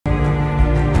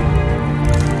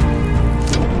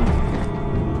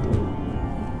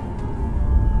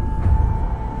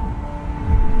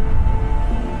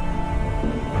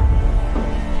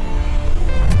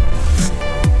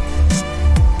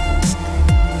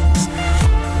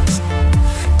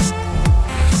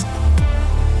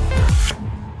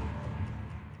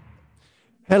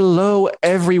Hello,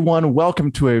 everyone. Welcome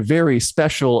to a very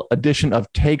special edition of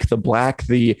Take the Black,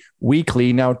 the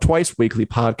weekly, now twice weekly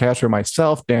podcast where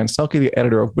myself, Dan Selcke, the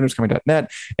editor of winterscoming.net,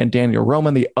 and Daniel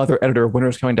Roman, the other editor of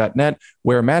winterscoming.net,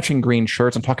 wear matching green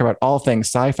shirts and talk about all things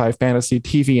sci-fi, fantasy,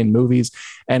 TV, and movies.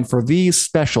 And for these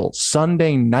special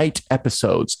Sunday night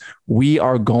episodes, we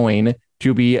are going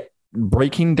to be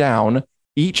breaking down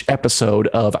each episode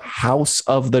of House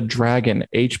of the Dragon,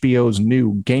 HBO's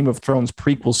new Game of Thrones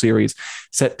prequel series,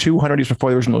 set 200 years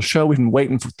before the original show. We've been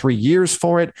waiting for 3 years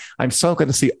for it. I'm so glad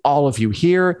to see all of you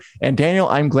here. And Daniel,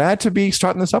 I'm glad to be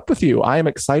starting this up with you. I am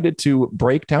excited to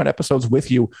break down episodes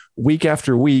with you week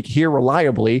after week here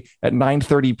reliably at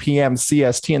 9:30 p.m.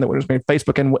 CST in the Winter's Made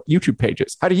Facebook and YouTube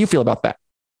pages. How do you feel about that?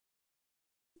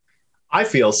 I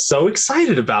feel so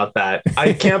excited about that.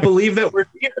 I can't believe that we're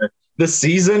here. The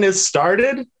season is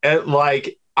started, and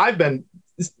I've been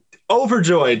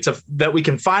overjoyed that we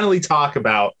can finally talk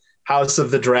about House of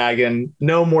the Dragon.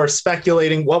 No more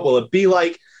speculating. What will it be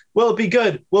like? Will it be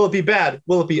good? Will it be bad?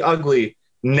 Will it be ugly?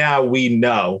 Now we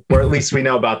know, or at least we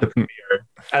know about the premiere.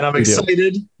 And I'm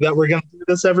excited that we're going to do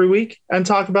this every week and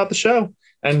talk about the show.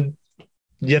 And,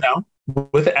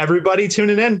 with everybody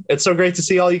tuning in, it's so great to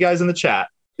see all you guys in the chat.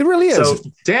 It really is. So,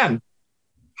 Dan,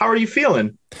 how are you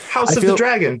feeling? House of the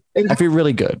Dragon. I feel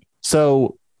really good.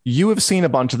 So you have seen a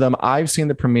bunch of them. I've seen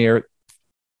the premiere.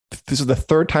 This is the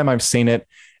third time I've seen it.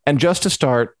 And just to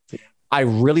start, I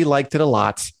really liked it a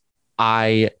lot.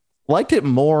 I liked it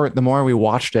more the more we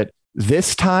watched it.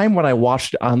 This time when I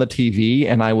watched it on the TV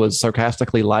and I was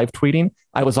sarcastically live tweeting,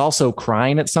 I was also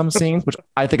crying at some scenes, which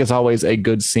I think is always a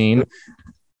good scene.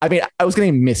 I mean, I was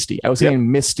getting misty. I was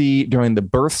getting misty during the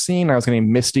birth scene. I was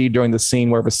getting misty during the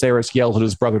scene where Viserys yells at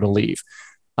his brother to leave.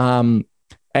 And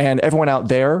everyone out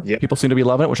there, people seem to be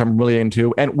loving it, which I'm really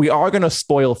into. And we are going to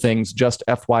spoil things, just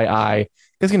FYI,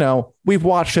 because, we've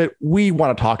watched it. We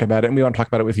want to talk about it, and we want to talk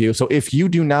about it with you. So if you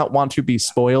do not want to be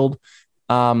spoiled,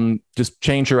 just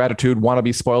change your attitude, want to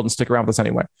be spoiled, and stick around with us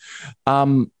anyway.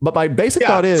 But my basic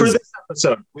thought is... For this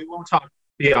episode, we won't talk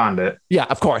beyond it. Yeah,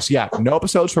 of course. Yeah. No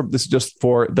episodes for this is just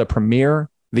for the premiere,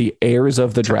 The Heirs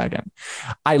of the Dragon.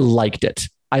 I liked it.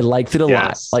 I liked it a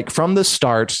lot. Like from the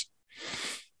start,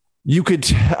 you could,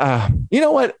 you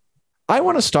know what? I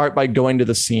want to start by going to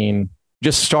the scene,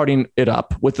 just starting it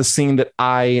up with the scene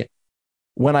that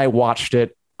when I watched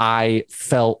it, I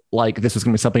felt like this was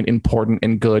going to be something important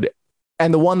and good.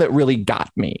 And the one that really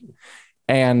got me.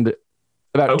 And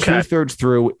about 2/3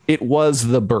 through, it was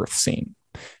the birth scene.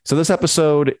 So this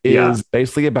episode is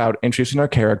basically about introducing our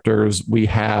characters. We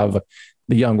have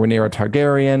the young Rhaenyra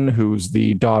Targaryen, who's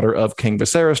the daughter of King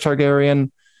Viserys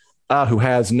Targaryen, who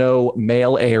has no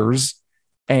male heirs.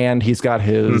 And he's got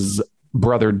his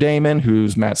brother Daemon,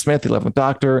 who's Matt Smith, the 11th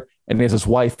Doctor. And he has his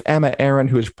wife, Emma Arryn,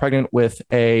 who is pregnant with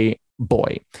a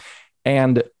boy.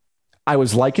 And I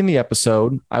was liking the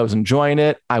episode. I was enjoying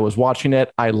it. I was watching it.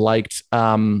 I liked...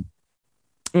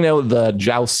 the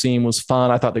joust scene was fun.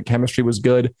 I thought the chemistry was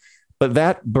good, but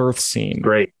that birth scene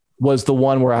was the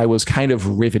one where I was kind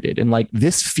of riveted and like,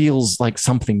 this feels like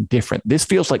something different. This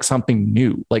feels like something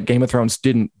new, like Game of Thrones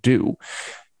didn't do.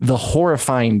 The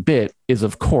horrifying bit is,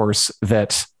 of course,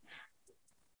 that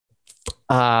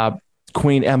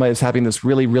Queen Emma is having this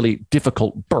really, really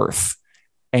difficult birth,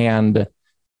 and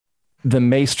the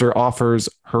Maester offers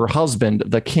her husband,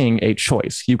 the king, a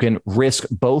choice. You can risk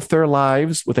both their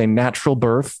lives with a natural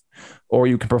birth, or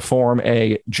you can perform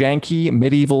a janky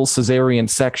medieval cesarean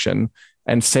section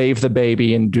and save the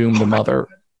baby and doom the mother.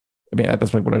 I mean,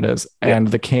 that's what it is. Yeah. And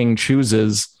the king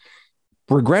chooses,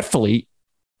 regretfully,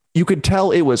 you could tell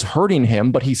it was hurting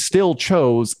him, but he still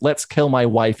chose, let's kill my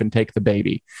wife and take the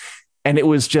baby. And it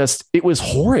was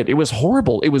horrid. It was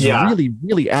horrible. It was really,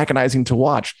 really agonizing to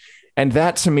watch. And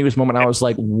that to me was the moment I was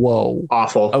like, whoa,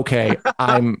 awful. Okay.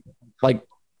 I'm like,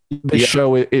 this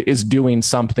show is doing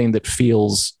something that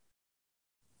feels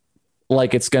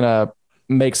like it's going to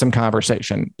make some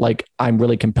conversation. Like I'm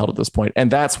really compelled at this point. And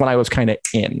that's when I was kind of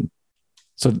in.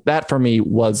 So that for me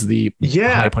was the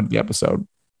high point of the episode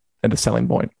and the selling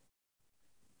point.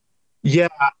 Yeah.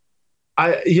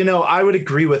 I would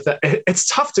agree with that. It's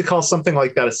tough to call something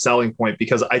like that a selling point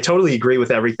because I totally agree with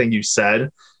everything you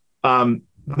said.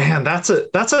 Man, that's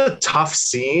a tough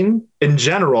scene in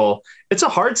general. It's a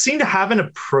hard scene to have in a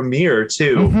premiere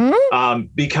too,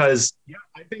 because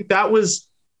I think that was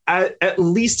at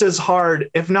least as hard,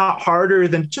 if not harder,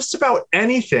 than just about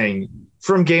anything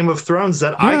from Game of Thrones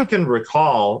that I can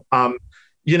recall.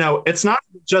 It's not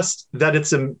just that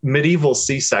it's a medieval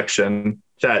C-section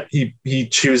that he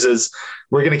chooses.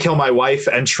 We're going to kill my wife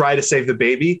and try to save the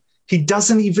baby. he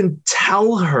doesn't even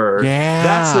tell her. Yeah.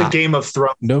 That's the Game of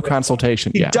Thrones. No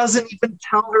consultation. He doesn't even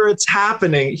tell her it's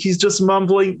happening. He's just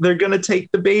mumbling, they're going to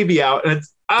take the baby out. And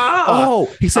it's,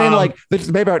 he's saying like, there's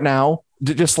the baby out now.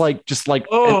 Just like,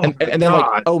 and then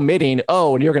like omitting,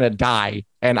 and you're going to die.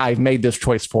 And I've made this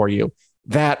choice for you.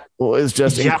 That was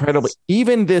just incredible.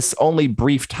 Even this only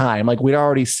brief time, like we'd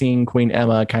already seen Queen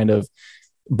Emma kind of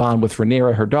bond with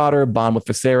Rhaenyra, her daughter, bond with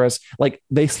Viserys. Like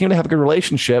they seem to have a good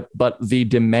relationship, but the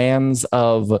demands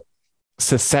of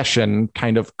secession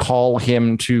kind of call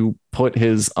him to put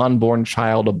his unborn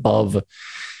child above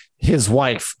his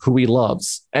wife, who he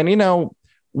loves. And, you know,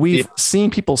 we've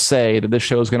seen people say that this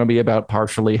show is going to be about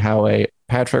partially how a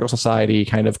patriarchal society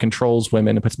kind of controls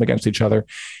women and puts them against each other.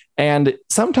 And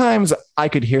sometimes I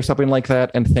could hear something like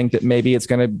that and think that maybe it's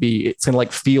going to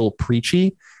like feel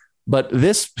preachy. But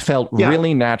this felt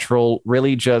really natural,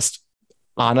 really just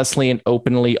honestly and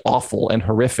openly awful and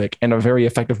horrific, and a very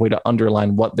effective way to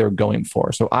underline what they're going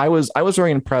for. So I was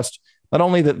very impressed, not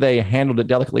only that they handled it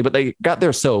delicately, but they got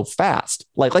there so fast.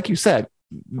 Like you said,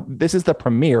 this is the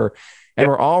premiere, and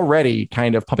we're already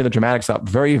kind of pumping the dramatics up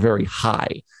very, very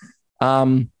high.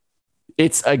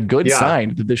 It's a good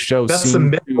sign that this show. That's the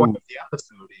midpoint of the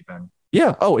episode, even.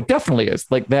 Yeah. Oh, it definitely is.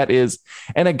 Like that is,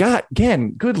 and it got,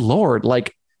 again, good Lord,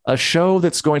 like a show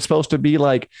that's supposed to be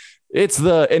like, it's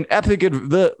the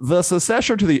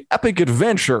successor to the epic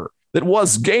adventure that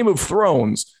was Game of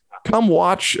Thrones. Come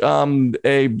watch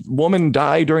a woman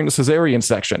die during the cesarean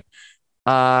section.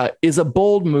 Is a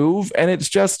bold move, and it's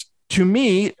just, to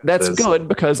me, that's good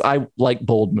because I like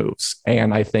bold moves,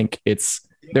 and I think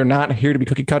they're not here to be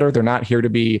cookie cutter. They're not here to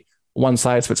be one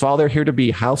size fits all. They're here to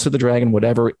be House of the Dragon,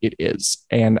 whatever it is,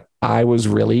 and I was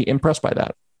really impressed by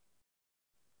that.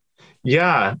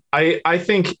 Yeah, I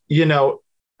think, you know,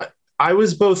 I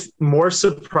was both more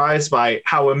surprised by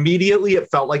how immediately it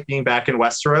felt like being back in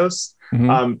Westeros.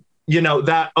 Mm-hmm. You know,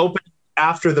 that opening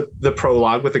after the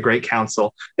prologue with the Great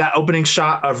Council, that opening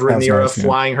shot of Rhaenyra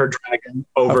flying her dragon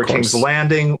over King's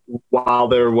Landing while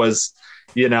there was,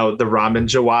 you know, the Ramin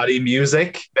Djawadi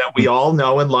music that we all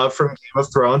know and love from Game of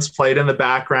Thrones played in the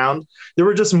background. There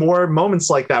were just more moments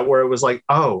like that where it was like,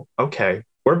 oh, okay,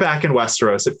 we're back in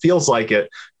Westeros. It feels like it.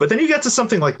 But then you get to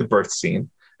something like the birth scene,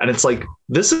 and it's like,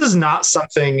 this is not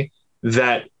something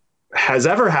that has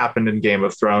ever happened in Game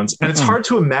of Thrones. And it's hard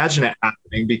to imagine it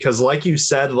happening because, like you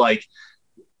said, like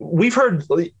we've heard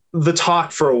the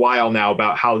talk for a while now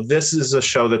about how this is a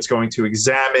show that's going to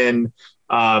examine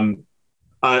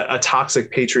a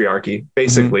toxic patriarchy.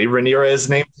 Basically, Rhaenyra is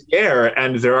named the heir,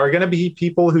 and there are going to be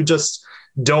people who just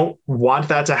don't want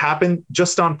that to happen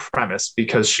just on premise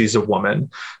because she's a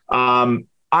woman.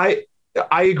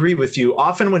 I agree with you.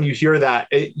 Often when you hear that,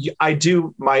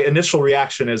 my initial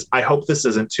reaction is, I hope this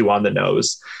isn't too on the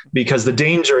nose, because the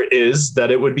danger is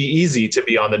that it would be easy to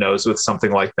be on the nose with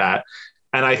something like that.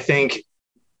 And I think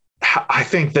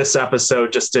this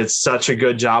episode just did such a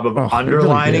good job of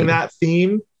underlining that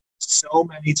theme so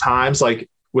many times, like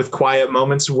with quiet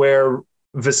moments where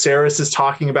Viserys is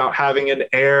talking about having an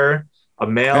heir, a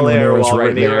male heir, while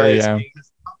Rhaenyra is being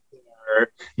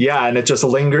there. And it just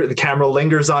the camera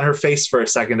lingers on her face for a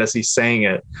second as he's saying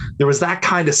it. There was that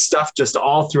kind of stuff just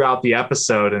all throughout the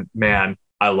episode, and man,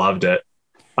 I loved it.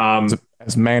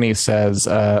 As Manny says,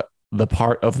 the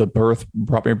part of the birth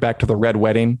brought me back to the Red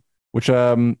Wedding, which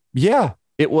it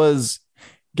was.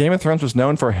 Game of Thrones was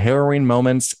known for harrowing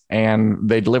moments, and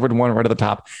they delivered one right at the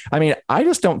top. I mean,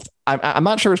 I'm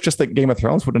not sure it's just that Game of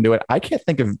Thrones wouldn't do it. I can't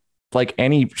think of like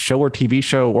any show or TV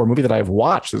show or movie that I've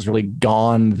watched that's really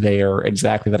gone there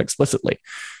exactly that explicitly.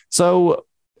 So,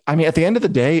 I mean, at the end of the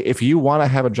day, if you want to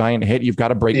have a giant hit, you've got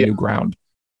to break new ground.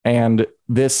 And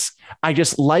this, I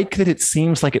just like that it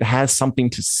seems like it has something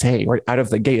to say right out of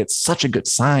the gate. It's such a good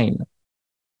sign.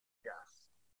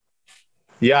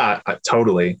 Yeah,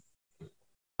 totally.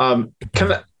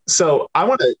 So I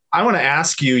want to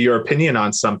ask you your opinion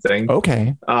on something.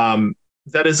 Okay.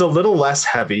 That is a little less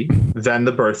heavy than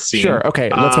the birth scene. Sure.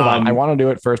 Okay. Let's move on. I want to do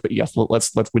it first, but yes,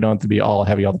 let's, we don't have to be all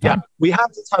heavy all the time. Yeah, we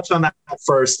have to touch on that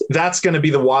first. That's going to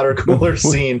be the water cooler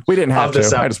scene. We didn't have to.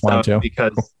 I just wanted to.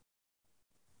 Because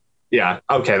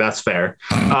okay, that's fair.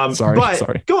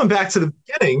 Sorry. Going back to the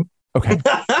beginning. Okay.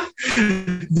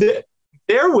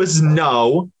 There was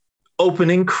no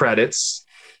opening credits,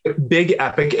 big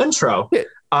epic intro. Did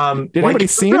anybody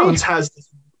see it?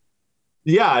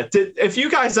 If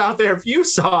you guys out there, if you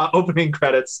saw opening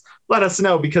credits, let us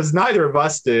know, because neither of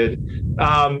us did.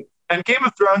 And Game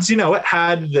of Thrones, you know, it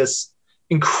had this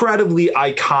incredibly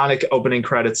iconic opening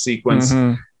credits sequence.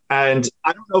 Mm-hmm. And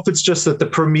I don't know if it's just that the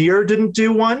premiere didn't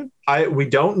do one. We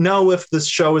don't know if this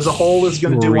show as a whole is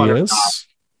going to do one or not.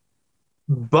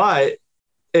 but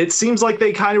it seems like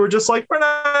they kind of were just like, we're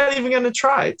not even going to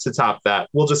try to top that.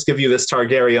 We'll just give you this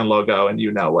Targaryen logo and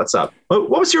you know what's up. What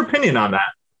was your opinion on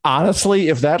that? Honestly,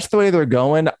 if that's the way they're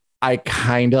going, I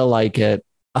kind of like it.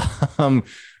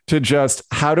 To just,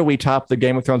 how do we top the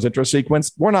Game of Thrones intro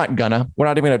sequence? We're not even going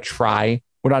to try.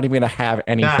 We're not even going to have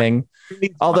anything. Nah.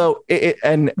 Although,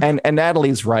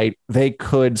 Natalie's right. They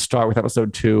could start with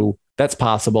episode 2. That's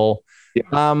possible.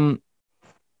 Yeah.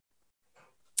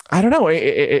 I don't know.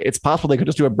 It's possible they could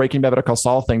just do a Breaking Bad Better Call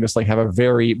Saul thing, just like have a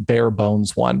very bare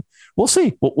bones one. We'll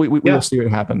see. We will see what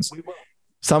happens.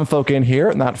 Some folk in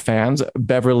here, not fans.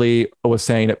 Beverly was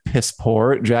saying piss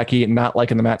poor. Jackie not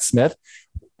liking the Matt Smith.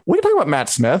 What are you talking about, Matt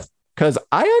Smith? Because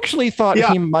I actually thought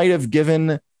he might have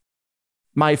given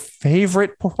my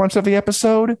favorite performance of the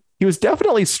episode. He was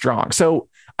definitely strong. So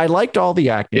I liked all the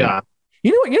acting. Yeah.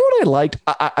 You know what I liked?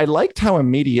 I liked how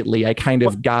immediately I kind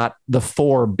of got the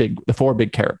four big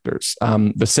characters,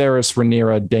 Viserys,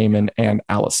 Rhaenyra, Daemon, and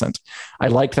Alicent. I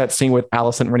liked that scene with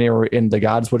Alicent and Rhaenyra in the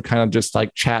Godswood, kind of just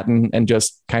like chatting and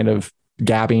just kind of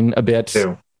gabbing a bit.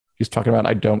 Too. He's talking about,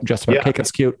 I don't just about cake.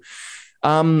 That's cute.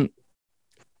 I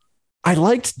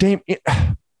liked Daemon.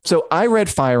 So I read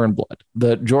Fire and Blood,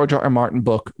 the George R. R. Martin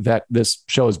book that this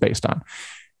show is based on.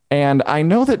 And I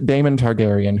know that Daemon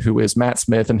Targaryen, who is Matt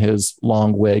Smith and his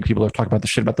long wig, people have talked about the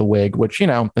shit about the wig, which,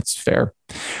 that's fair.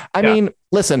 I mean,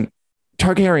 listen,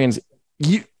 Targaryens,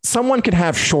 someone can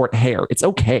have short hair. It's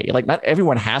okay. Like, not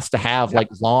everyone has to have like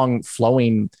long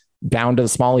flowing down to the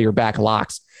small of your back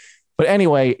locks. But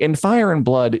anyway, in Fire and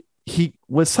Blood, he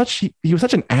was such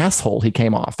an asshole. He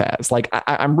came off as like,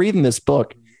 I'm reading this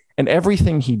book and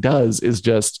everything he does is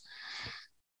just,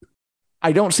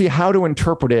 I don't see how to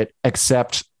interpret it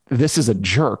except this is a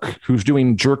jerk who's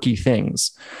doing jerky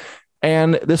things.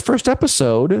 And this first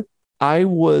episode, I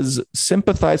was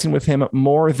sympathizing with him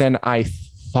more than I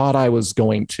thought I was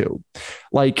going to.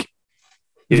 Like,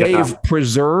 they've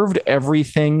preserved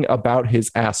everything about his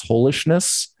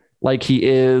assholishness. Like, he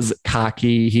is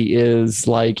cocky. He is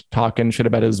like talking shit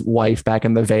about his wife back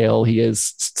in the Vale. He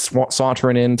is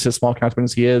sauntering into small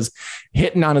confidence. He is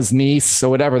hitting on his niece or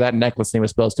whatever that necklace name is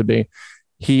supposed to be.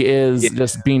 He is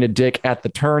just being a dick at the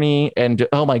tourney. And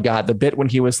oh my God, the bit when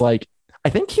he was like, I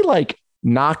think he like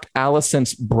knocked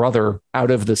Alicent's brother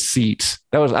out of the seat.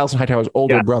 That was Alicent Hightower's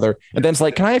older brother. And then it's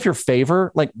like, can I have your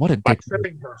favor? Like, what a dick. By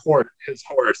tripping his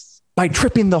horse. By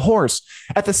tripping the horse.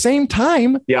 At the same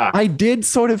time, I did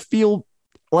sort of feel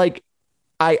like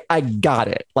I got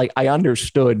it. Like, I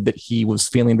understood that he was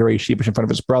feeling very sheepish in front of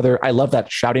his brother. I love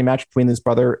that shouting match between his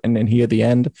brother and he at the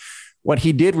end. What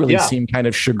he did really seem kind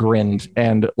of chagrined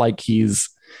and like he's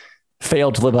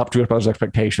failed to live up to his brother's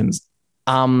expectations.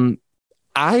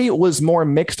 I was more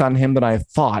mixed on him than I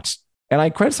thought. And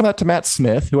I credit some of that to Matt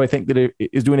Smith, who I think that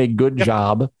is doing a good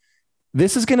job.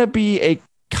 This is going to be a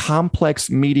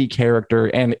complex, meaty character.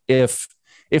 And if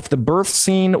the birth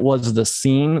scene was the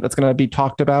scene that's going to be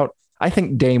talked about, I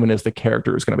think Daemon is the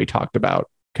character who's going to be talked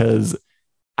about because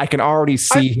I can already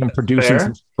see him producing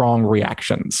some strong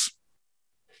reactions.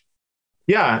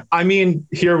 Yeah, I mean,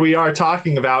 here we are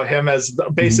talking about him as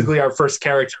basically our first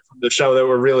character from the show that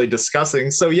we're really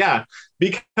discussing. So yeah,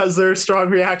 because there are strong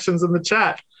reactions in the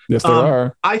chat. Yes, there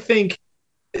are. I think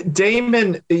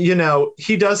Daemon,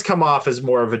 he does come off as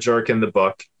more of a jerk in the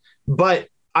book. But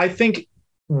I think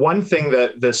one thing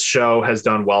that this show has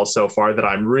done well so far that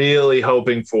I'm really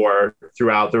hoping for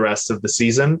throughout the rest of the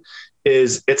season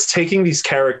is it's taking these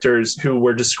characters who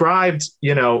were described,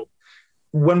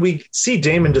 when we see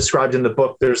Daemon described in the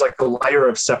book, there's like a layer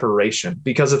of separation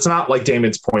because it's not like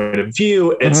Daemon's point of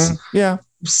view. It's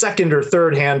second or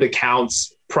third hand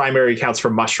accounts, primary accounts for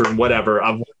Mushroom, whatever,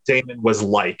 of what Daemon was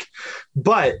like.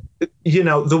 But,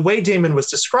 the way Daemon was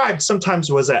described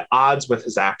sometimes was at odds with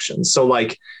his actions. So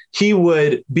like he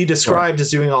would be described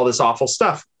as doing all this awful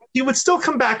stuff. He would still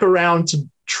come back around to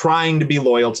trying to be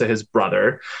loyal to his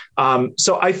brother.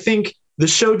 So I think the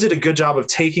show did a good job of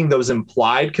taking those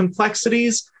implied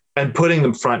complexities and putting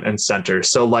them front and center.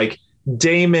 So like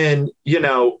Daemon,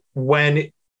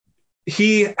 when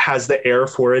he has the air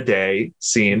for a day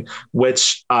scene,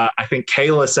 which I think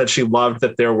Kayla said she loved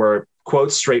that there were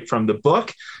quotes straight from the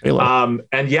book. And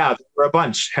there were a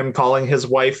bunch. Him calling his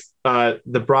wife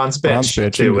the bronze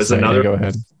bitch too was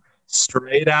another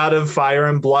straight out of Fire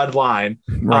and Blood line.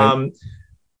 Right.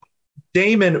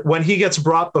 Daemon, when he gets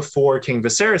brought before King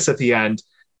Viserys at the end,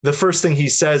 the first thing he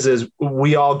says is,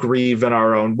 "We all grieve in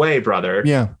our own way, brother."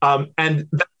 Yeah. And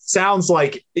that sounds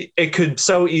like it could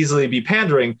so easily be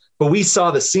pandering, but we saw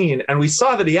the scene and we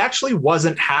saw that he actually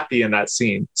wasn't happy in that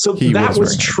scene. So that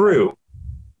was true.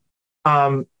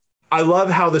 I love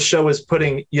how the show is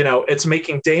putting, it's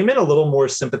making Daemon a little more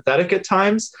sympathetic at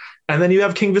times. And then you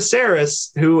have King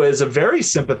Viserys, who is a very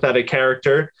sympathetic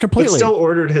character, Completely. but still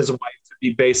ordered his wife to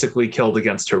be basically killed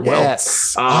against her will.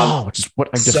 Yes. Which is what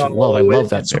I just love. I love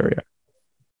that area.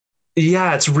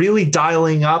 Yeah, it's really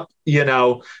dialing up,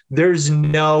 there's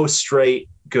no straight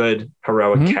good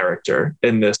heroic character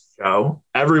in this show.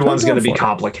 Everyone's going to be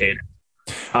complicated.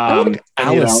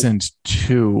 Alicent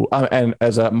too. And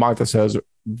as Martha says,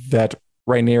 that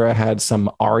Rhaenyra had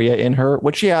some Arya in her,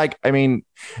 which, I mean,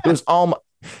 there's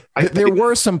there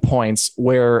were some points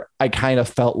where I kind of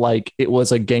felt like it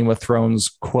was a Game of Thrones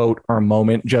quote or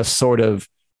moment, just sort of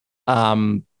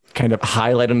kind of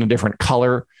highlighted in a different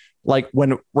color. Like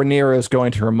when Rhaenyra is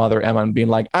going to her mother, Emma, and being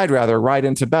like, I'd rather ride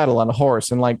into battle on a horse.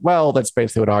 And like, well, that's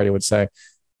basically what Arya would say.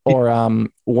 Or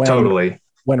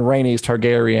when Rhaenys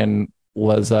Targaryen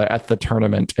was at the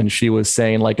tournament and she was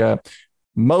saying like,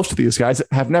 most of these guys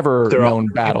have never known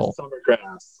battle. Summer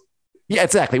grass. Yeah,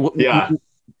 exactly. Yeah.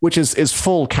 Which is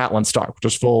full Catelyn Stark, which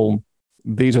is full.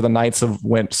 These are the Knights of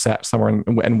Summer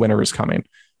and winter is coming.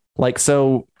 Like,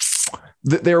 so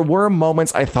there were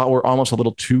moments I thought were almost a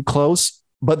little too close.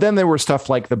 But then there were stuff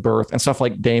like the birth and stuff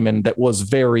like Daemon that was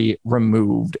very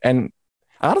removed. And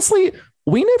honestly,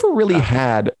 we never really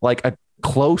had like a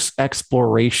close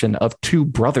exploration of two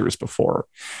brothers before.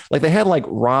 Like they had like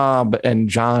Robb and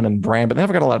Jon and Bran, but they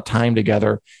never got a lot of time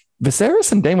together.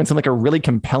 Viserys and Daemon seem like a really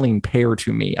compelling pair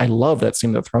to me. I love that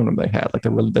scene of the throne room they had, like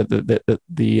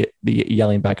the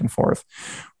yelling back and forth.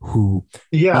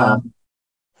 Yeah.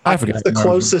 I forget. The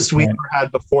closest we ever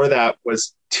had before that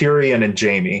was Tyrion and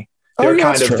Jaime. They're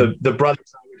kind of the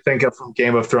brothers I would think of from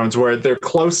Game of Thrones, where they're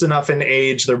close enough in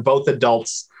age. They're both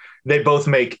adults. They both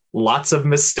make lots of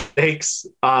mistakes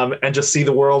and just see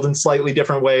the world in slightly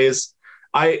different ways.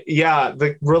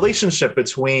 The relationship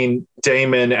between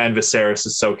Daemon and Viserys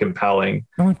is so compelling.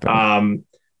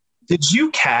 Did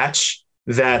you catch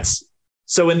that?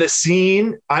 So in the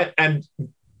scene, and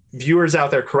viewers out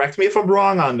there, correct me if I'm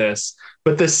wrong on this,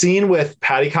 but the scene with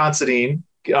Paddy Considine,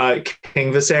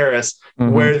 King Viserys,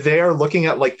 where they are looking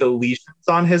at like the lesions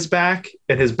on his back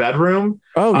in his bedroom.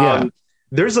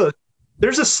 There's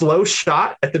a slow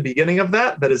shot at the beginning of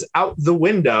that is out the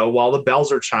window while the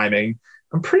bells are chiming.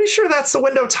 I'm pretty sure that's the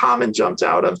window Tommen jumped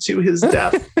out of to his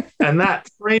death. And that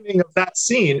framing of that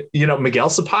scene, Miguel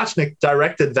Sapochnik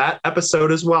directed that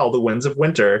episode as well, The Winds of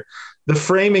Winter. The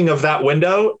framing of that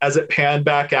window as it panned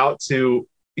back out to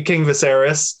King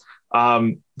Viserys,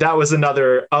 that was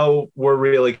another, we're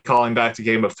really calling back to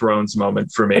Game of Thrones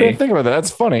moment for me. I didn't think about that.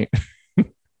 That's funny.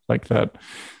 Like that.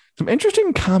 Some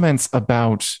interesting comments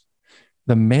about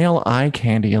the male eye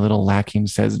candy a little lacking,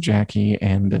 says Jackie.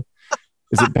 And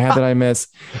is it bad that I miss?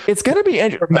 It's going to be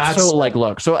interesting. So like,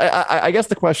 look, so I guess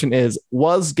the question is,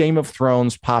 was Game of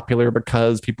Thrones popular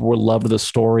because people were loved the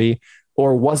story,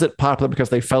 or was it popular because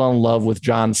they fell in love with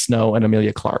Jon Snow and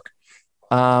Emilia Clarke?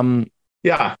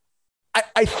 Yeah.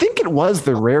 I think it was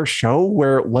the rare show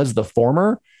where it was the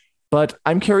former, but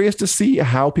I'm curious to see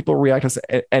how people react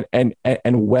to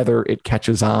and whether it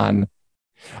catches on.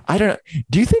 I don't know.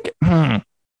 Do you think?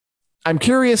 I'm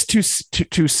curious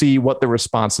to see what the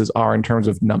responses are in terms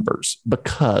of numbers,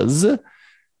 because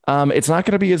it's not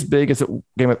going to be as big as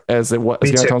Game of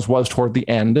Thrones was toward the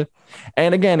end.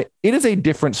 And again, it is a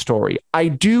different story. I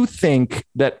do think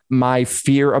that my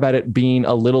fear about it being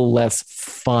a little less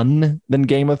fun than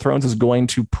Game of Thrones is going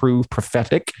to prove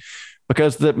prophetic,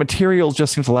 because the material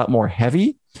just seems a lot more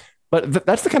heavy. But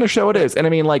that's the kind of show it is. And I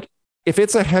mean, like, if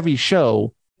it's a heavy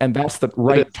show and that's the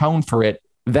right tone for it,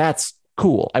 that's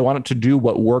cool. I want it to do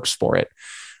what works for it.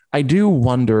 I do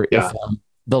wonder if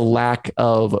the lack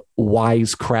of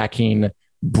wisecracking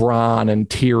Bronn and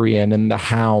Tyrion and the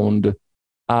Hound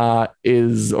or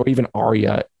even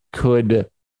Arya could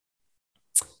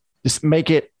just make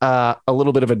it a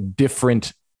little bit of a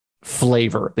different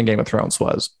flavor than Game of Thrones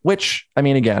was, which, I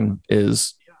mean, again,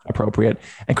 is appropriate.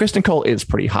 And Kristen Cole is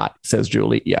pretty hot, says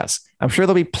Julie. Yes, I'm sure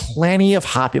there'll be plenty of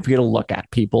hot people for you to look at.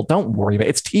 People, don't worry about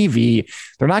it. It's TV.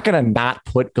 They're not going to not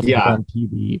put good people on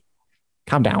TV.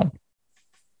 Calm down.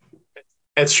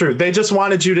 It's true. They just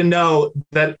wanted you to know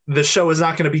that the show is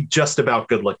not going to be just about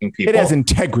good-looking people. It has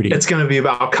integrity. It's going to be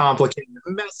about complicated,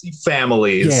 messy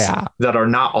families that are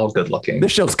not all good-looking.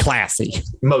 This show's classy.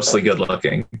 Mostly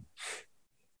good-looking.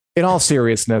 In all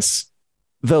seriousness,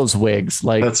 those wigs,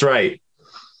 like... That's right.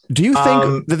 Do you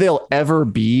think that there'll ever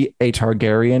be a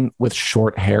Targaryen with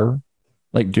short hair?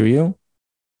 Like, do you?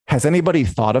 Has anybody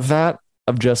thought of that?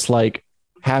 Of just like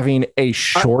having a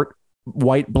short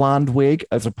white blonde wig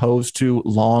as opposed to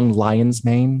long lion's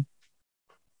mane?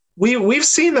 we've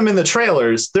seen them in the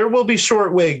trailers. There will be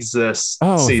short wigs this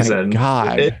season. Thank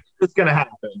God. It's going to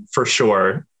happen for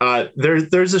sure.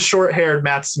 There's a short-haired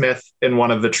Matt Smith in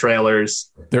one of the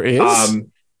trailers. There is.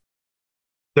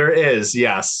 There is,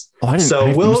 yes. Oh,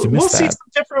 so we'll see some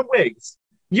different wigs.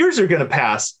 Years are going to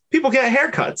pass. People get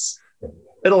haircuts.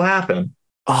 It'll happen.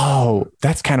 Oh,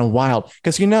 that's kind of wild.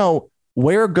 Because,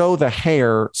 where go the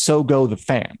hair, so go the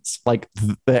fans. Like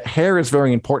the hair is a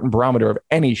very important barometer of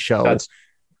any show,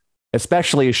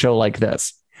 especially a show like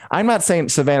this. I'm not saying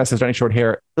Savannah has any short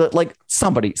hair, but like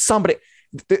somebody,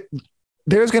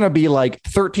 there's going to be like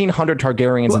 1,300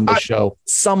 Targaryens in this show.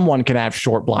 Someone can have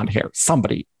short blonde hair.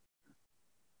 Somebody.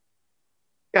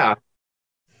 Yeah.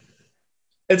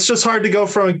 It's just hard to go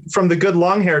from the good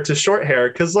long hair to short hair.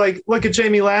 Because like, look at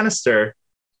Jaime Lannister.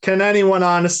 Can anyone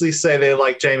honestly say they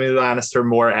like Jaime Lannister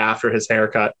more after his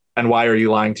haircut? And why are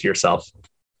you lying to yourself?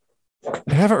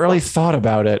 I haven't really thought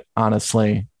about it,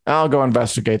 honestly. I'll go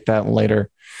investigate that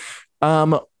later.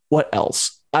 What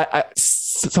else?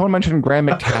 Someone mentioned Graham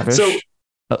McTavish.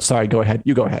 Sorry, go ahead.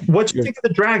 You go ahead. What do you think of the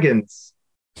dragons?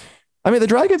 I mean, the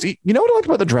dragons, what I like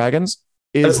about the dragons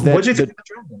is that... What do you think of the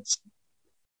dragons?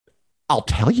 I'll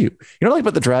tell you. What I like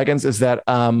about the dragons is that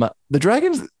the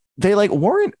dragons... They like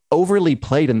weren't overly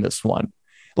played in this one.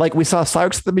 Like we saw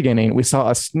Syrax at the beginning. We saw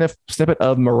a snippet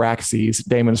of Meraxes,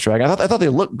 Daemon's dragon. I thought they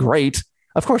looked great.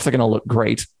 Of course they're going to look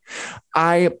great.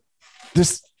 The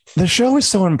show is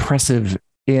so impressive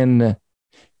in,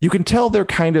 you can tell they're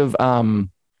kind of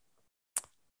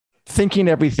thinking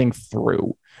everything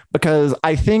through, because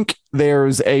I think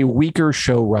there's a weaker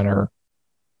showrunner.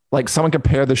 Like someone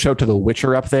compared the show to The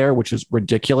Witcher up there, which is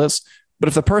ridiculous. But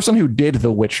if the person who did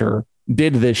The Witcher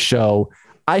did this show,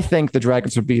 I think the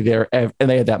dragons would be there, and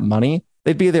they had that money.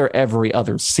 They'd be there every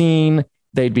other scene.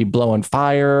 They'd be blowing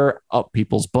fire up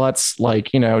people's butts,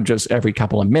 like, just every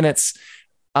couple of minutes.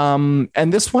 And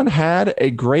this one had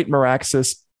a great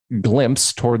Meraxes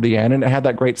glimpse toward the end, and it had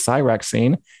that great Syrax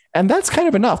scene. And that's kind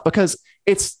of enough, because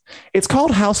it's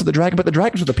called House of the Dragon, but the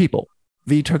dragons are the people.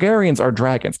 The Targaryens are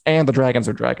dragons, and the dragons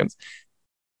are dragons.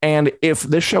 And if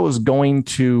this show is going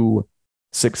to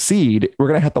succeed, we're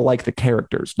going to have to like the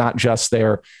characters, not just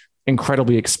their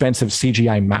incredibly expensive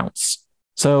CGI mounts.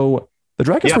 So the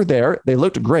dragons were there. They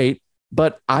looked great,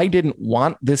 but I didn't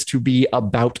want this to be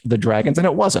about the dragons, and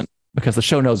it wasn't, because the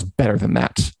show knows better than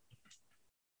that.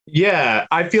 Yeah,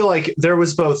 I feel like there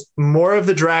was both more of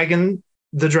the dragons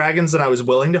than I was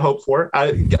willing to hope for.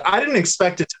 I didn't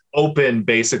expect it to open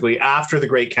basically after the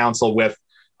Great Council with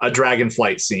a dragon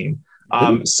flight scene.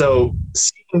 So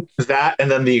seeing that, and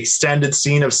then the extended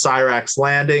scene of Syrax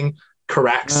landing,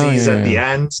 Caraxes at the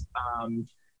end,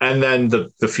 and then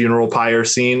the funeral pyre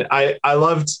scene. I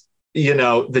loved,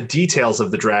 the details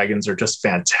of the dragons are just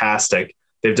fantastic.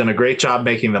 They've done a great job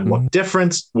making them look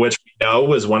different, which we know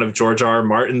was one of George R.R.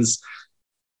 Martin's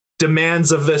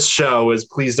demands of this show, is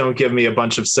please don't give me a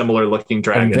bunch of similar looking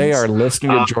dragons. And they are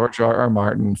listening to George R.R.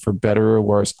 Martin, for better or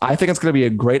worse. I think it's going to be a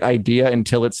great idea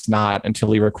until it's not,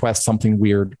 until he requests something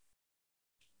weird.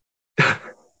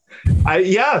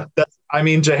 Jaehaerys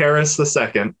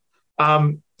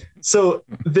II. So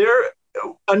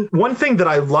one thing that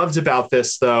I loved about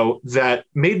this, though, that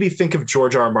made me think of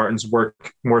George R.R. Martin's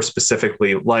work more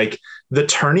specifically, like the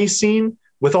tourney scene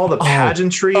with all the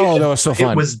pageantry. That was so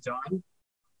fun. It was done.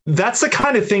 That's the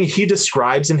kind of thing he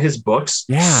describes in his books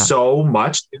so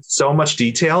much, in so much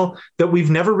detail, that we've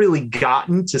never really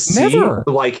gotten to see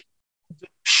like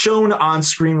shown on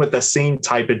screen with the same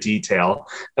type of detail.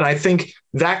 And I think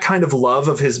that kind of love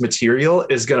of his material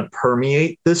is going to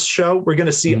permeate this show. We're going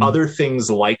to see other things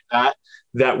like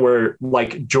that were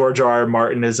like George R. R.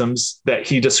 Martinisms that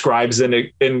he describes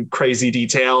in crazy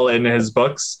detail in his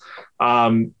books.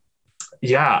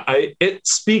 It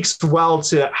speaks well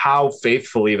to how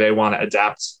faithfully they want to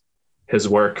adapt his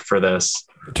work for this.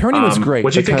 Tourney was great.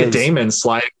 What do you think of Daemon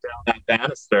sliding down that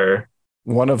banister?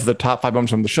 One of the top 5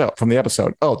 moments from the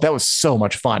episode. Oh, that was so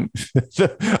much fun.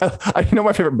 I know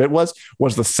my favorite bit was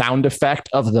the sound effect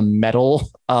of the metal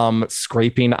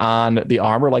scraping on the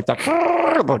armor, like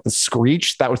the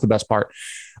screech. That was the best part.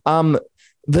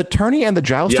 The tourney and the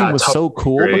jousting was so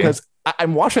cool, because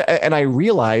I'm watching it and I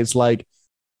realized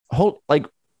how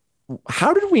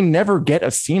did we never get a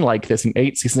scene like this in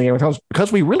 8 seasons of Game of Thrones?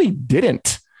 Because we really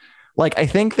didn't. Like, I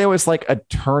think there was like a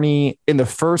tourney in the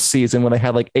first season when they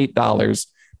had like $8,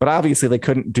 but obviously they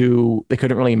couldn't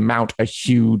really mount a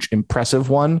huge, impressive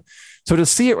one. So to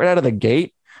see it right out of the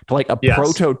gate, to like a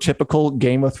prototypical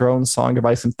Game of Thrones Song of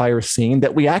Ice and Fire scene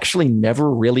that we actually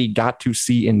never really got to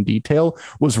see in detail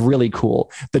was really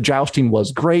cool. The jousting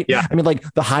was great. Yeah. I mean, like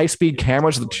the high speed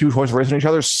cameras, the two horses racing each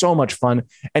other, so much fun.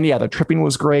 And yeah, the tripping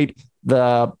was great.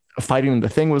 The fighting the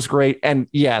thing was great. And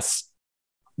yes,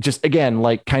 just again,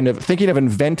 like kind of thinking of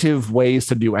inventive ways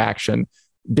to do action.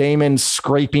 Damon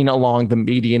scraping along the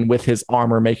median with his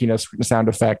armor, making a sound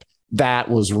effect. That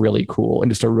was really cool. And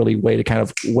just a really way to kind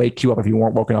of wake you up if you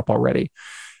weren't woken up already.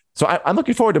 So I'm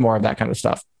looking forward to more of that kind of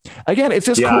stuff. Again, it's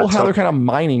just cool how they're kind of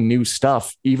mining new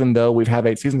stuff, even though we've had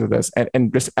 8 seasons of this.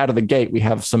 And just out of the gate, we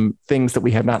have some things that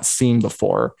we have not seen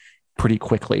before pretty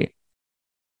quickly.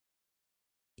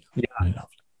 Yeah.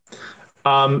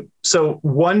 So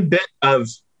one bit of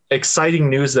exciting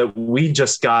news that we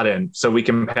just got in, so we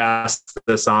can pass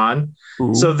this on.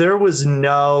 Ooh. So there was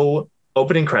no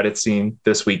opening credit scene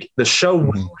this week. The show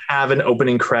will have an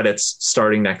opening credits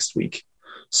starting next week.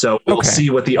 So we'll see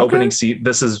what the opening scene,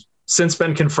 this has since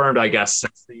been confirmed, I guess,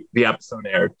 since the episode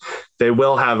aired. They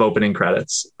will have opening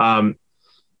credits. Can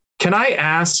I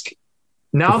ask,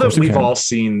 now that we've all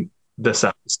seen this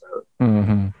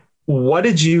episode, what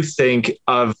did you think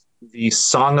of the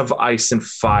Song of Ice and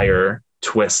Fire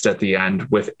twist at the end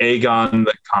with Aegon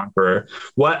the Conqueror?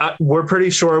 What we're pretty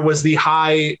sure was the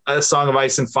high Song of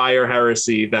Ice and Fire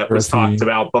heresy that was talked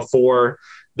about before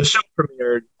the show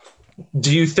premiered.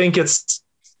 Do you think it's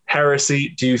heresy?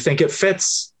 Do you think it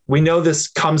fits? We know this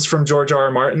comes from George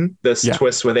R.R. Martin, this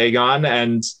twist with Aegon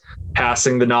and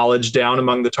passing the knowledge down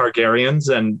among the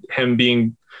Targaryens and him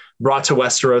being brought to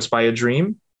Westeros by a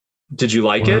dream. Did you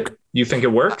like it? You think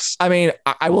it works? I mean,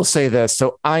 I will say this.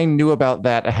 So I knew about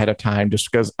that ahead of time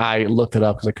just because I looked it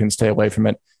up because I couldn't stay away from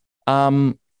it.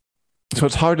 So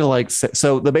it's hard to like say.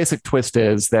 So the basic twist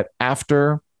is that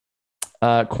after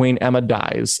Queen Aemma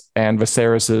dies and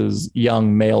Viserys's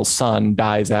young male son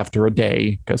dies after a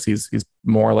day because he's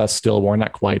more or less stillborn,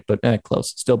 not quite, but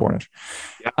close, stillbornish.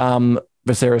 Yeah.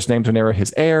 Viserys names Rhaenyra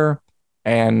his heir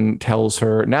and tells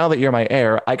her, now that you're my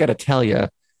heir, I got to tell you,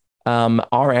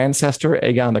 our ancestor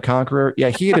Aegon the Conqueror,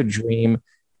 he had a dream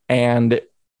and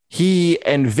he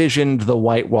envisioned the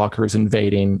White Walkers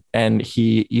invading and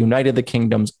he united the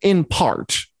kingdoms in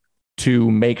part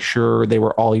to make sure they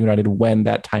were all united when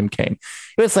that time came.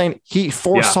 He was saying he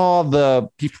foresaw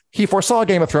he foresaw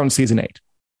Game of Thrones season 8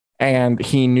 and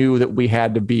he knew that we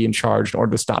had to be in charge in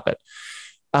order to stop it.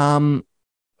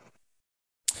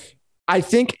 I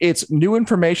think it's new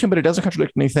information, but it doesn't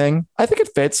contradict anything. I think it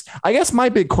fits. I guess my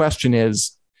big question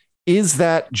is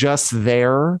that just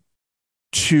there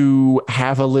to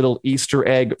have a little Easter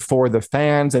egg for the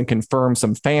fans and confirm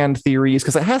some fan theories?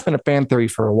 Because it has been a fan theory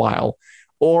for a while.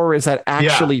 Or is that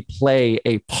actually play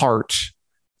a part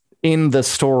in the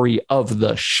story of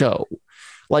the show?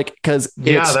 Like, because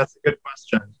that's a good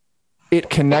question. It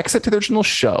connects it to the original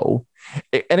show.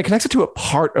 And it connects it to a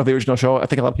part of the original show I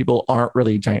think a lot of people aren't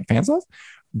really giant fans of,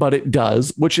 but it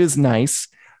does, which is nice.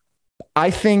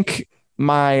 I think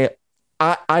I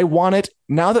want it,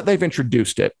 now that they've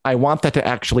introduced it, I want that to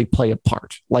actually play a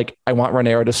part. Like, I want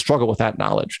Rhaenyra to struggle with that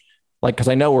knowledge. Like, because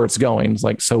I know where it's going. It's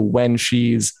like, so when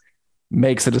she's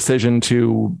makes a decision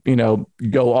to,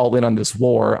 go all in on this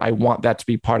war, I want that to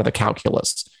be part of the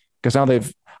calculus. Because now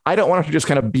I don't want it to just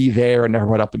kind of be there and never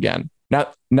run up again.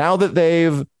 Now that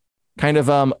they've kind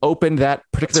of opened that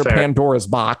particular Pandora's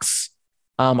box,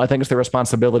 I think it's their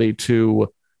responsibility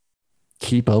to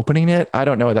keep opening it. I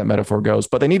don't know where that metaphor goes,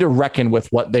 but they need to reckon with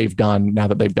what they've done now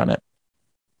that they've done it.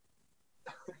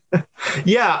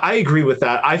 Yeah, I agree with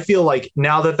that. I feel like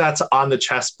now that that's on the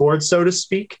chessboard, so to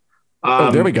speak.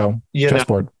 There we go.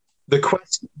 Chessboard.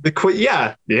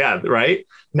 Right.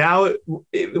 Now,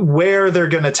 where they're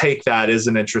going to take that is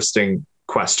an interesting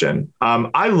question.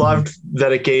 I loved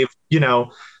that it gave,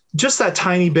 just that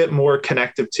tiny bit more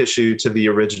connective tissue to the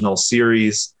original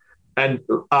series. And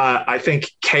I think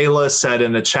Kayla said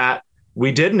in the chat,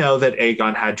 we did know that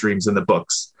Aegon had dreams in the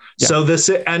books. Yeah. So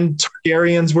and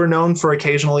Targaryens were known for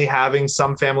occasionally having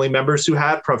some family members who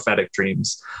had prophetic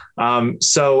dreams.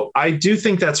 So I do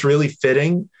think that's really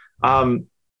fitting.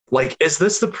 Is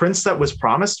this the prince that was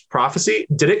promised? Prophecy?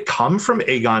 Did it come from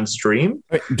Aegon's dream?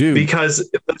 Dude, because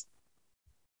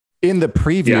in the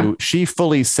preview, she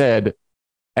fully said,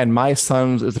 and my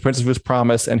son is the prince of his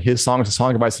promise, and his song is a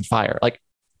song of ice and fire. Like,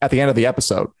 at the end of the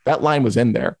episode, that line was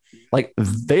in there. Like,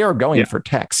 they are going for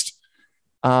text.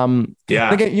 Again,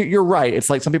 you're right. It's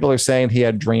like some people are saying he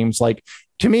had dreams. Like,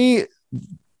 to me,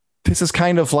 this is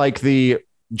kind of like the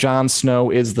Jon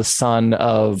Snow is the son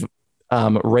of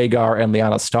Rhaegar and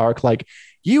Lyanna Stark. Like,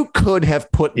 you could have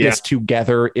put this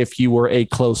together if you were a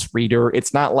close reader.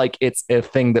 It's not like it's a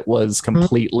thing that was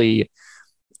completely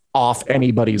off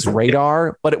anybody's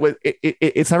radar, but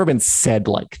it's never been said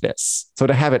like this. So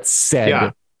to have it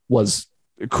said was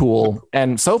cool,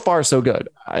 and so far so good.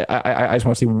 I just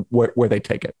want to see where they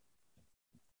take it.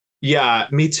 Yeah,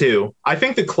 me too. I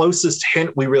think the closest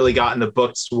hint we really got in the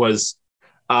books was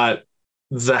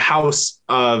the house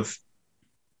of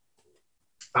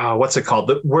what's it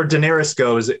called? Where Daenerys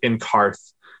goes in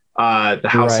Karth, the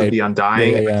House of the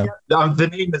Undying. The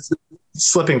name is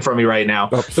slipping from me right now,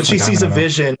 but she sees a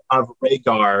vision of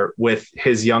Rhaegar with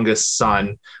his youngest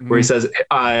son, where he says,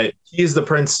 he is the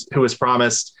prince who was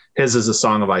promised. His is a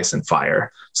song of ice and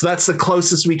fire. So that's the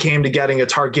closest we came to getting a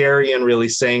Targaryen really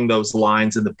saying those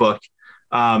lines in the book.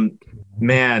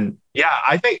 Man, yeah,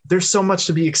 I think there's so much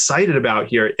to be excited about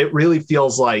here. It really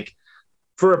feels like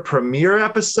for a premiere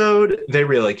episode, they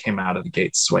really came out of the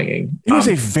gate swinging. It was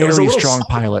a very strong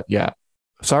pilot. Yeah.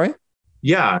 Sorry?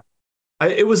 Yeah.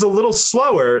 It was a little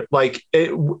slower, like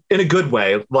in a good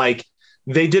way. Like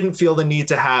they didn't feel the need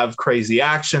to have crazy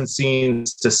action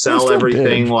scenes to sell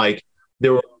everything. Like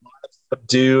there were a lot of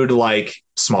subdued, like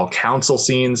small council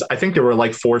scenes. I think there were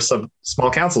like 4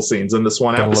 small council scenes in this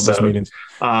one episode.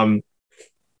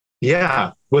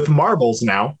 Yeah, with marbles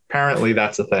now. Apparently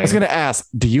that's a thing. I was going to ask,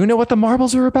 do you know what the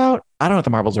marbles are about? I don't know what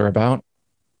the marbles are about.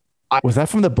 Was that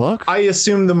from the book? I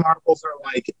assume the marbles are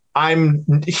like, I'm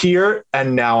here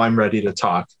and now I'm ready to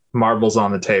talk. Marbles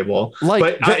on the table. I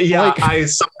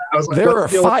was like, there are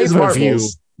 5 of you.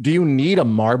 Do you need a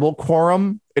marble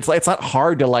quorum? It's not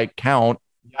hard to like count.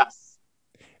 Yes.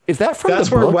 Is that from That's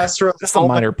the book? where Westeros. That's a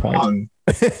minor point.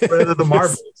 Where are the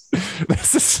marbles?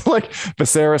 This is like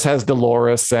Viserys has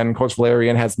Dolores and of course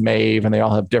Valerian has Maeve, and they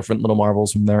all have different little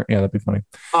marbles from there. Yeah, that'd be funny.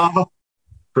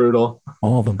 Brutal.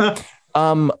 All of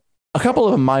them. A couple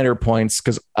of minor points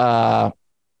because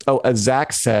as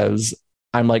Zach says,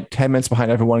 I'm like 10 minutes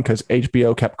behind everyone because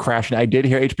HBO kept crashing. I did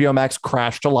hear HBO Max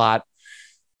crashed a lot.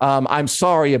 I'm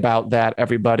sorry about that,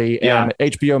 everybody. Yeah. And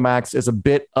HBO Max is a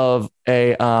bit of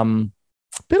a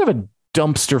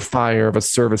dumpster fire of a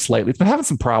service lately. It's been having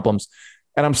some problems.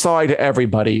 And I'm sorry to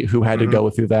everybody who had to go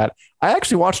through that. I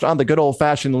actually watched on the good old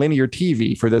fashioned linear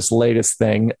TV for this latest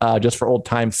thing, just for old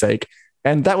time's sake.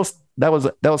 And that was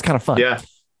kind of fun. Yeah.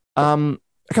 A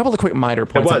couple of quick minor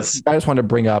points I just wanted to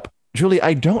bring up. Julie,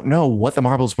 I don't know what the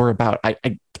marbles were about.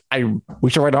 We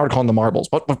should write an article on the marbles.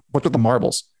 What were the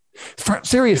marbles?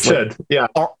 Seriously. Yeah.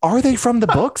 Are they from the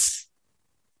books?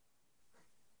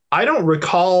 I don't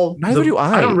recall. Neither do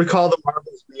I. I don't recall the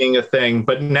marbles being a thing,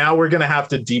 but now we're going to have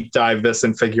to deep dive this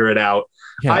and figure it out.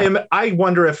 Yeah. I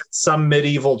wonder if it's some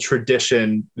medieval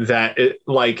tradition that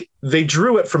they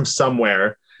drew it from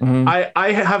somewhere. Mm-hmm.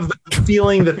 I have the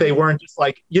feeling that they weren't just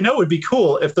like, it would be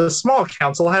cool if the small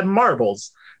council had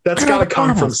marbles. That's got to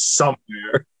come from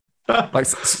somewhere.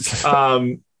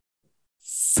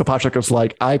 Sapachik was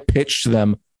like, I pitched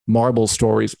them marble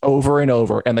stories over and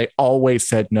over, and they always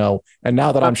said no. And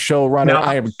now that I'm showrunner,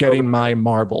 I am getting my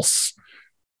marbles.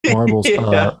 Marbles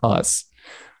us.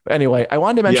 But anyway, I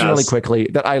wanted to mention really quickly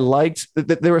that I liked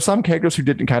that there were some characters who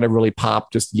didn't kind of really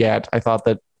pop just yet. I thought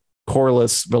that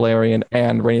Corlys, Valerian,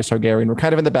 and Rhaenys Targaryen were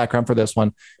kind of in the background for this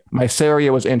one.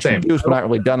 Mysaria was introduced, but not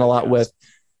really done a lot with.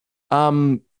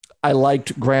 I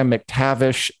liked Graham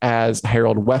McTavish as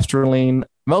Harold Westerling.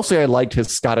 Mostly I liked his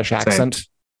Scottish accent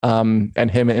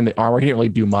and him in the armor. He didn't really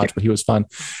do much, but he was fun.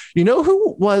 You know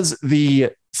who was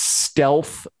the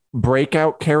stealth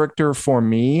breakout character for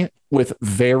me with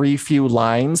very few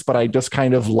lines, but I just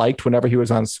kind of liked whenever he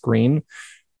was on screen?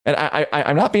 And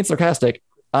I'm not being sarcastic.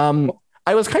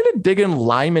 I was kind of digging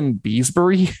Lyman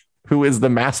Beesbury, who is the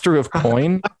master of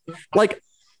coin. Like,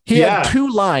 he had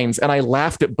 2 lines, and I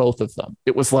laughed at both of them.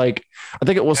 It was like, I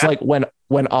think it was like when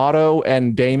Otto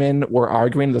and Daemon were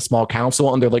arguing in the small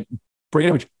council, and they're like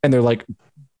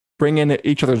bringing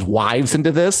each other's wives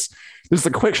into this. There's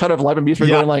a quick shot of Lyman Beesbury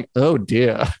going like, "Oh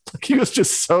dear!" Like, he was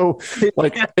just so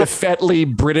like effetely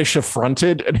British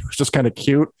affronted, and it was just kind of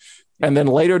cute. And then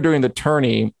later during the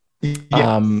tourney,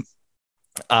 Daemon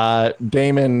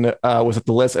was at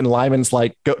the list, and Lyman's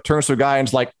like turns to a guy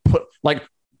and's like,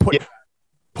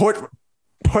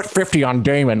 put 50 on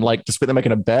Daemon, like just them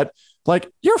making a bet.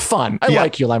 Like, you're fun. I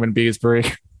like you, Lyman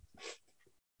Beesbury.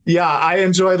 Yeah, I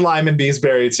enjoyed Lyman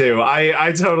Beesbury too.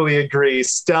 I totally agree.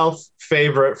 Stealth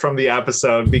favorite from the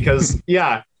episode because he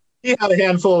had a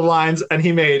handful of lines and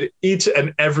he made each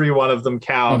and every one of them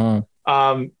count.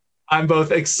 I'm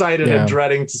both excited and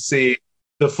dreading to see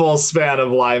the full span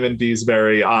of Lyman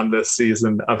Beesbury on this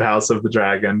season of House of the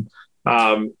Dragon.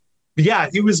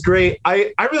 He was great.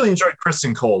 I really enjoyed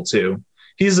Kristen Cole too.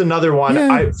 He's another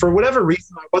one. For whatever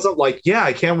reason, I wasn't like,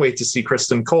 I can't wait to see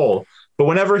Kristen Cole. but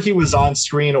whenever he was on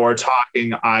screen or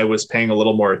talking, I was paying a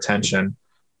little more attention.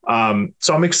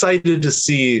 So I'm excited to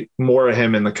see more of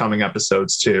him in the coming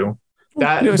episodes too.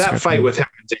 That fight with him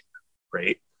is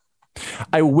great.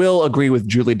 I will agree with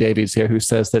Julie Davies here, who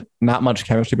says that not much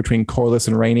chemistry between Corliss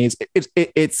and Rhaenys.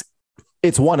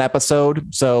 It's one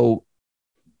episode, so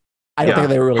I don't think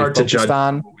they were really focused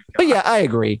on. But yeah, I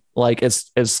agree. Like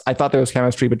it's I thought there was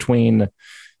chemistry between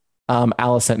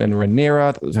Alicent and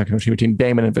Rhaenyra. There was chemistry between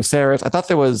Daemon and Viserys. I thought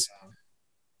there was.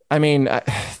 I mean,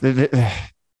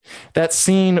 that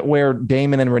scene where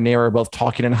Daemon and Rhaenyra are both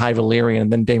talking in High Valyrian,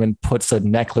 and then Daemon puts a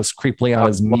necklace creepily on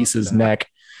his niece's neck.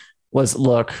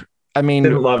 I mean,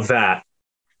 didn't love that.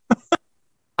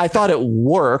 I thought it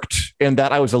worked in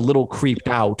that I was a little creeped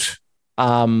out,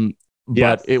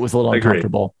 but it was a little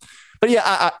uncomfortable. But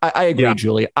yeah, I agree,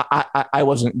 Julie. I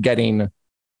wasn't getting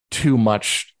too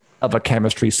much of a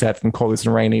chemistry set from Corlys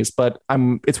and Rhaenys, but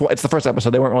it's the first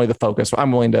episode. They weren't really the focus, so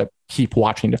I'm willing to keep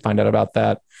watching to find out about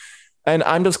that. And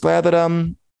I'm just glad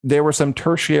that there were some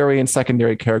tertiary and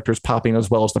secondary characters popping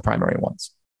as well as the primary ones.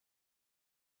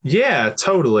 Yeah,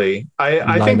 totally.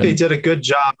 I think they did a good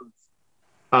job.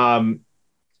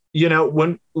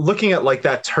 When looking at like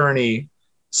that tourney,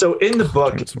 so in the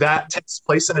book that takes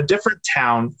place in a different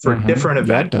town for a different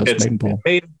event. It's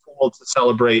made cool to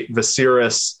celebrate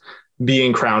Viserys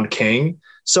being crowned king.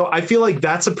 So I feel like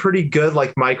that's a pretty good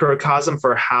like microcosm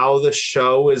for how the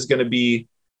show is going to be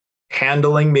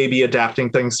handling, maybe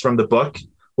adapting things from the book.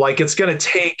 Like it's going to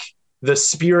take the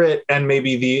spirit and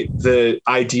maybe the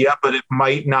idea, but it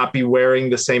might not be wearing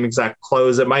the same exact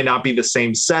clothes. It might not be the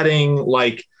same setting.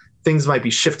 Like things might be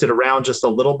shifted around just a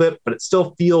little bit, but it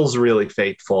still feels really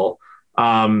faithful.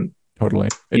 Totally.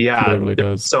 It really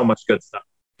does. So much good stuff.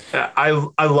 I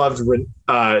loved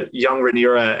young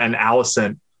Rhaenyra and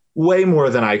Alicent way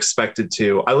more than I expected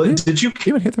to. Did you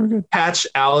catch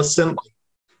Alicent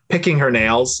picking her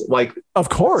nails? Like, of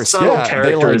course,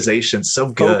 characterization,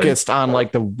 so good. Focused on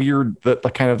like the weird, the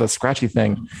kind of the scratchy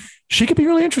thing. She could be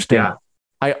really interesting. Yeah.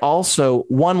 I also,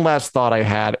 one last thought I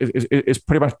had is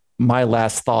pretty much my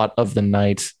last thought of the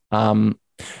night. The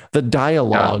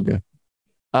dialogue.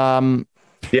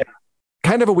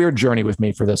 Kind of a weird journey with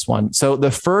me for this one. So the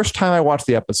first time I watched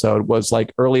the episode was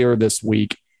like earlier this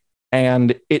week,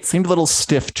 and it seemed a little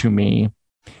stiff to me.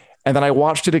 And then I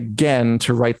watched it again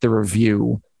to write the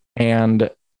review, and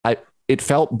it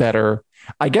felt better.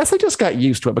 I guess I just got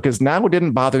used to it because now it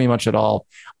didn't bother me much at all.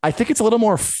 I think it's a little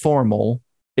more formal.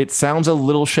 It sounds a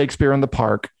little Shakespeare in the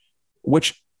Park,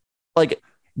 which like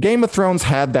Game of Thrones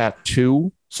had that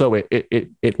too. So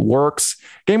it works.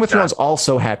 Game of Thrones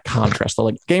also had contrast. So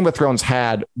like Game of Thrones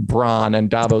had Bronn and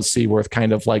Davos Seaworth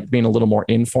kind of like being a little more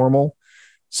informal.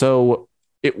 So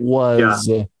it was,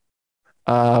 it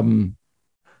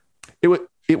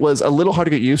was a little hard to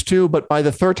get used to, but by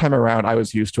the third time around, I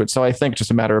was used to it. So I think it's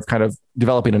just a matter of kind of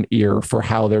developing an ear for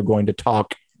how they're going to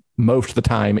talk most of the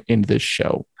time in this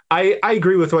show. I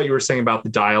agree with what you were saying about the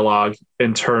dialogue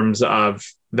in terms of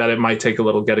that it might take a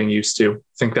little getting used to. I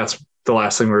think that's the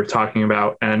last thing we were talking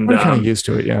about. And we're kind of used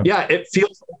to it. Yeah. It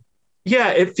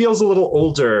feels a little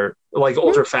older, like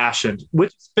older fashioned, which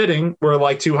is fitting. We're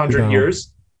like 200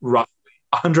 years, roughly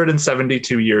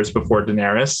 172 years before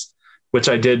Daenerys, which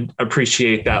I did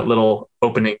appreciate that little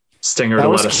opening stinger to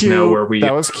let us know where we.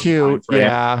 That was cute.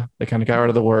 Yeah. They kind of got rid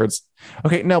of the words.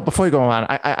 Okay. No, before we go on,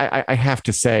 I have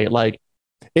to say, like,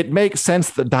 it makes sense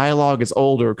the dialogue is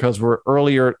older because we're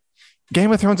earlier.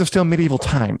 Game of Thrones are still medieval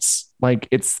times. Like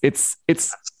it's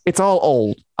all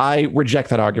old. I reject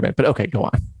that argument, but okay, go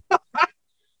on.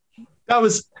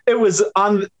 It was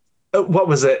on, what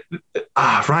was it?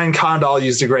 Ryan Condal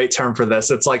used a great term for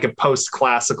this. It's like a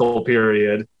post-classical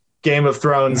period. Game of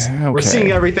Thrones. Okay. We're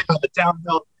seeing everything on the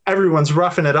downhill. Everyone's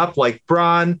roughing it up like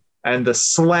Bronn, and the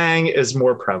slang is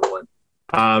more prevalent.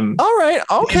 All right.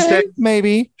 Okay.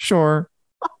 Maybe. Sure.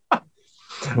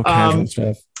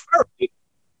 Stuff.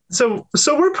 So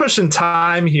we're pushing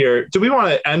time here. Do we want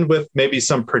to end with maybe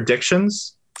some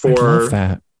predictions for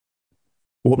that?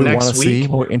 What we want to see,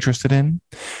 what we're interested in?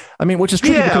 I mean, which is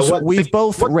tricky because we've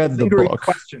both read the book.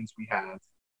 Questions we have.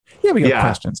 Yeah, we got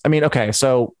questions. I mean, okay,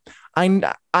 so I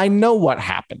know what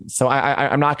happened. So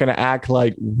I'm not going to act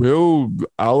like, will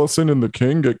Alicent and the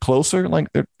king get closer? Like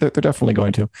they're definitely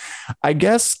going to. I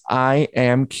guess I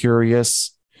am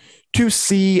curious to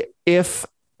see if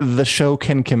the show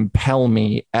can compel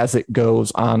me as it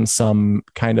goes on some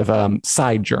kind of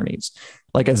side journeys,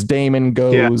 like as Daemon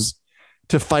goes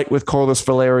to fight with Corlys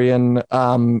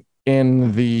Velaryon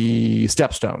in the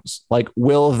Stepstones. Like,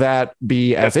 will that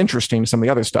be as interesting as some of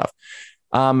the other stuff?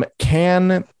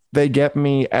 Can they get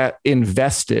me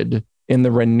invested in the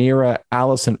Rhaenyra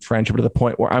Alicent friendship to the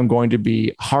point where I'm going to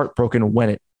be heartbroken when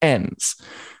it ends?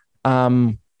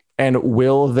 And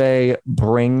will they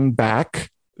bring back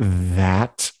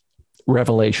that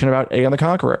revelation about Aegon the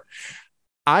Conqueror?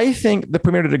 I think the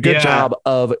premiere did a good job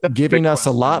of giving us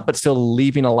a lot, but still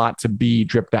leaving a lot to be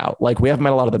dripped out. Like, we haven't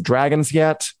met a lot of the dragons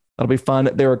yet. That'll be fun.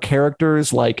 There are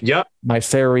characters like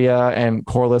Mysaria and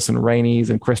Corlys and Rhaenys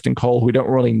and Kristen Cole who we don't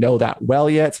really know that well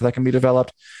yet, so that can be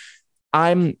developed.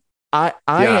 I'm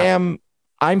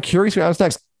curious what happens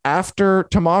next. After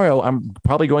tomorrow, I'm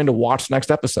probably going to watch the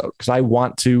next episode because I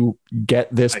want to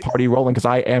get this party rolling because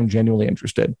I am genuinely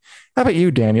interested. How about you,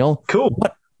 Daniel? Cool.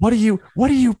 What do you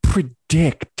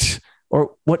predict,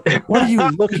 or what are you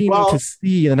looking to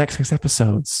see in the next 6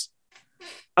 episodes?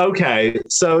 Okay,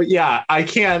 so yeah, I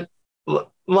can't.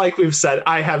 Like we've said,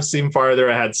 I have seen farther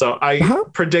ahead, so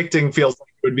predicting feels like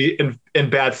it would be in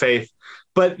bad faith.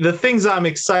 But the things I'm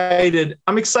excited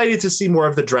to see more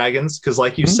of the dragons because,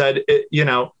 like you said, I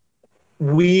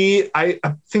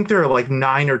think there are like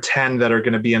 9 or 10 that are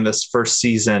going to be in this first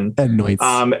season. And we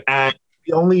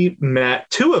only met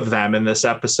 2 of them in this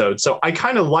episode. So I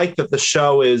kind of like that the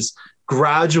show is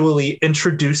gradually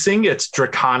introducing its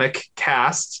draconic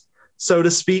cast, so to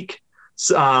speak.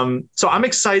 So I'm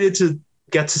excited to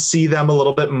get to see them a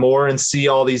little bit more and see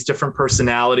all these different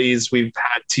personalities we've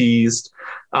had teased.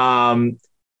 The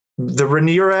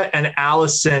Rhaenyra and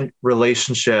Alicent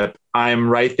relationship, I'm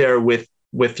right there with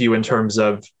you in terms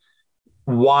of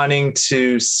wanting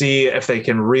to see if they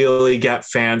can really get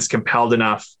fans compelled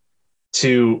enough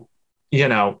to,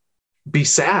 be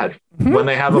sad when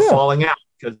they have a falling out.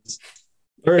 Because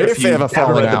if you haven't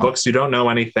read the books, you don't know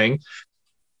anything.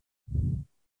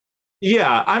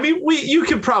 Yeah, I mean, you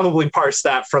could probably parse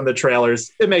that from the trailers.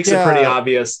 It makes it pretty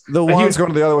obvious. The one's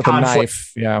going to the other with a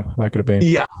knife. Yeah, that could have been.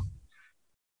 Yeah.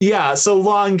 Yeah, so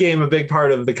long game, a big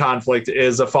part of the conflict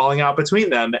is a falling out between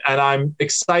them. And I'm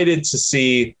excited to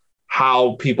see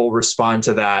how people respond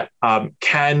to that.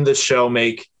 Can the show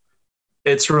make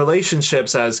its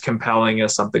relationships as compelling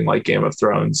as something like Game of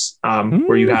Thrones,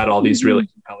 where you had all these really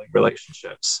compelling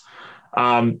relationships?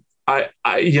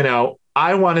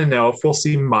 I want to know if we'll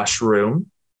see Mushroom.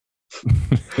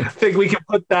 I think we can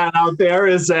put that out there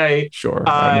as a in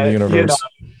the universe.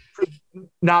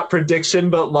 Not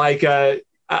prediction, but like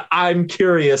I'm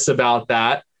curious about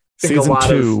that. Season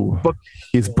 2,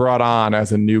 he's brought on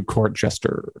as a new court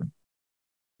jester.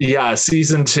 Yeah,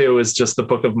 season 2 is just the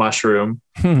Book of Mushroom.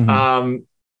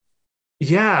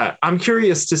 Yeah, I'm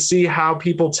curious to see how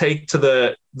people take to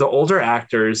the older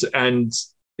actors and,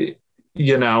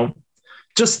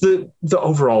 just the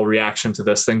overall reaction to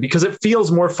this thing, because it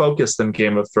feels more focused than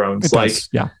Game of Thrones.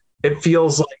 It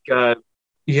feels like,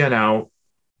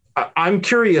 I'm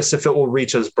curious if it will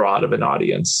reach as broad of an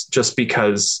audience, just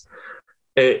because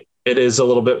it is a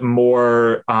little bit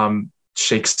more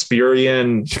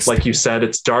Shakespearean. Like you said,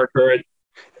 it's darker.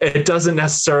 It doesn't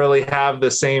necessarily have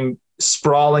the same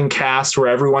sprawling cast where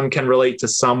everyone can relate to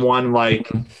someone. Like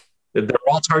they're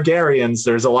all Targaryens.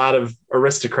 There's a lot of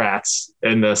aristocrats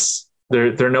in this.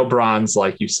 They're no bronze,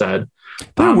 like you said.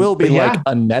 There will be like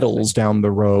a Nettles down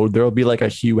the road. There will be like a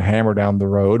Hugh Hammer down the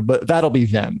road, but that'll be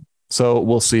them. So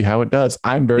we'll see how it does.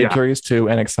 I'm very curious too,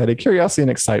 and excited. Curiosity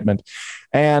and excitement.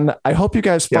 And I hope you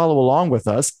guys follow along with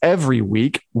us every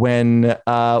week when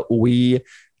we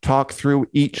talk through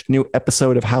each new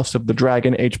episode of House of the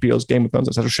Dragon, HBO's Game of Thrones,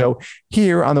 etc. show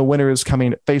here on the Winter is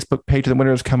Coming Facebook page, the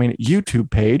Winter is Coming YouTube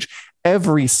page,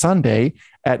 every Sunday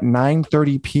at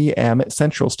 9:30 p.m.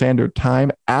 Central Standard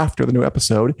Time after the new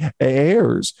episode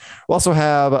airs. We'll also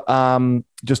have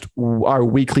just our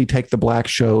weekly Take the Black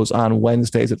shows on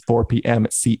Wednesdays at 4 p.m.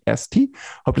 CST.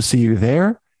 Hope to see you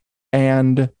there.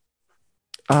 And you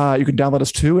can download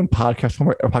us too in podcast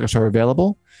form. Our podcasts are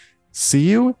available. See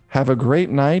you. Have a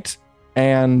great night.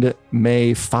 And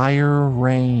may fire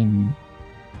reign.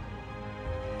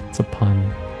 It's a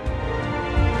pun.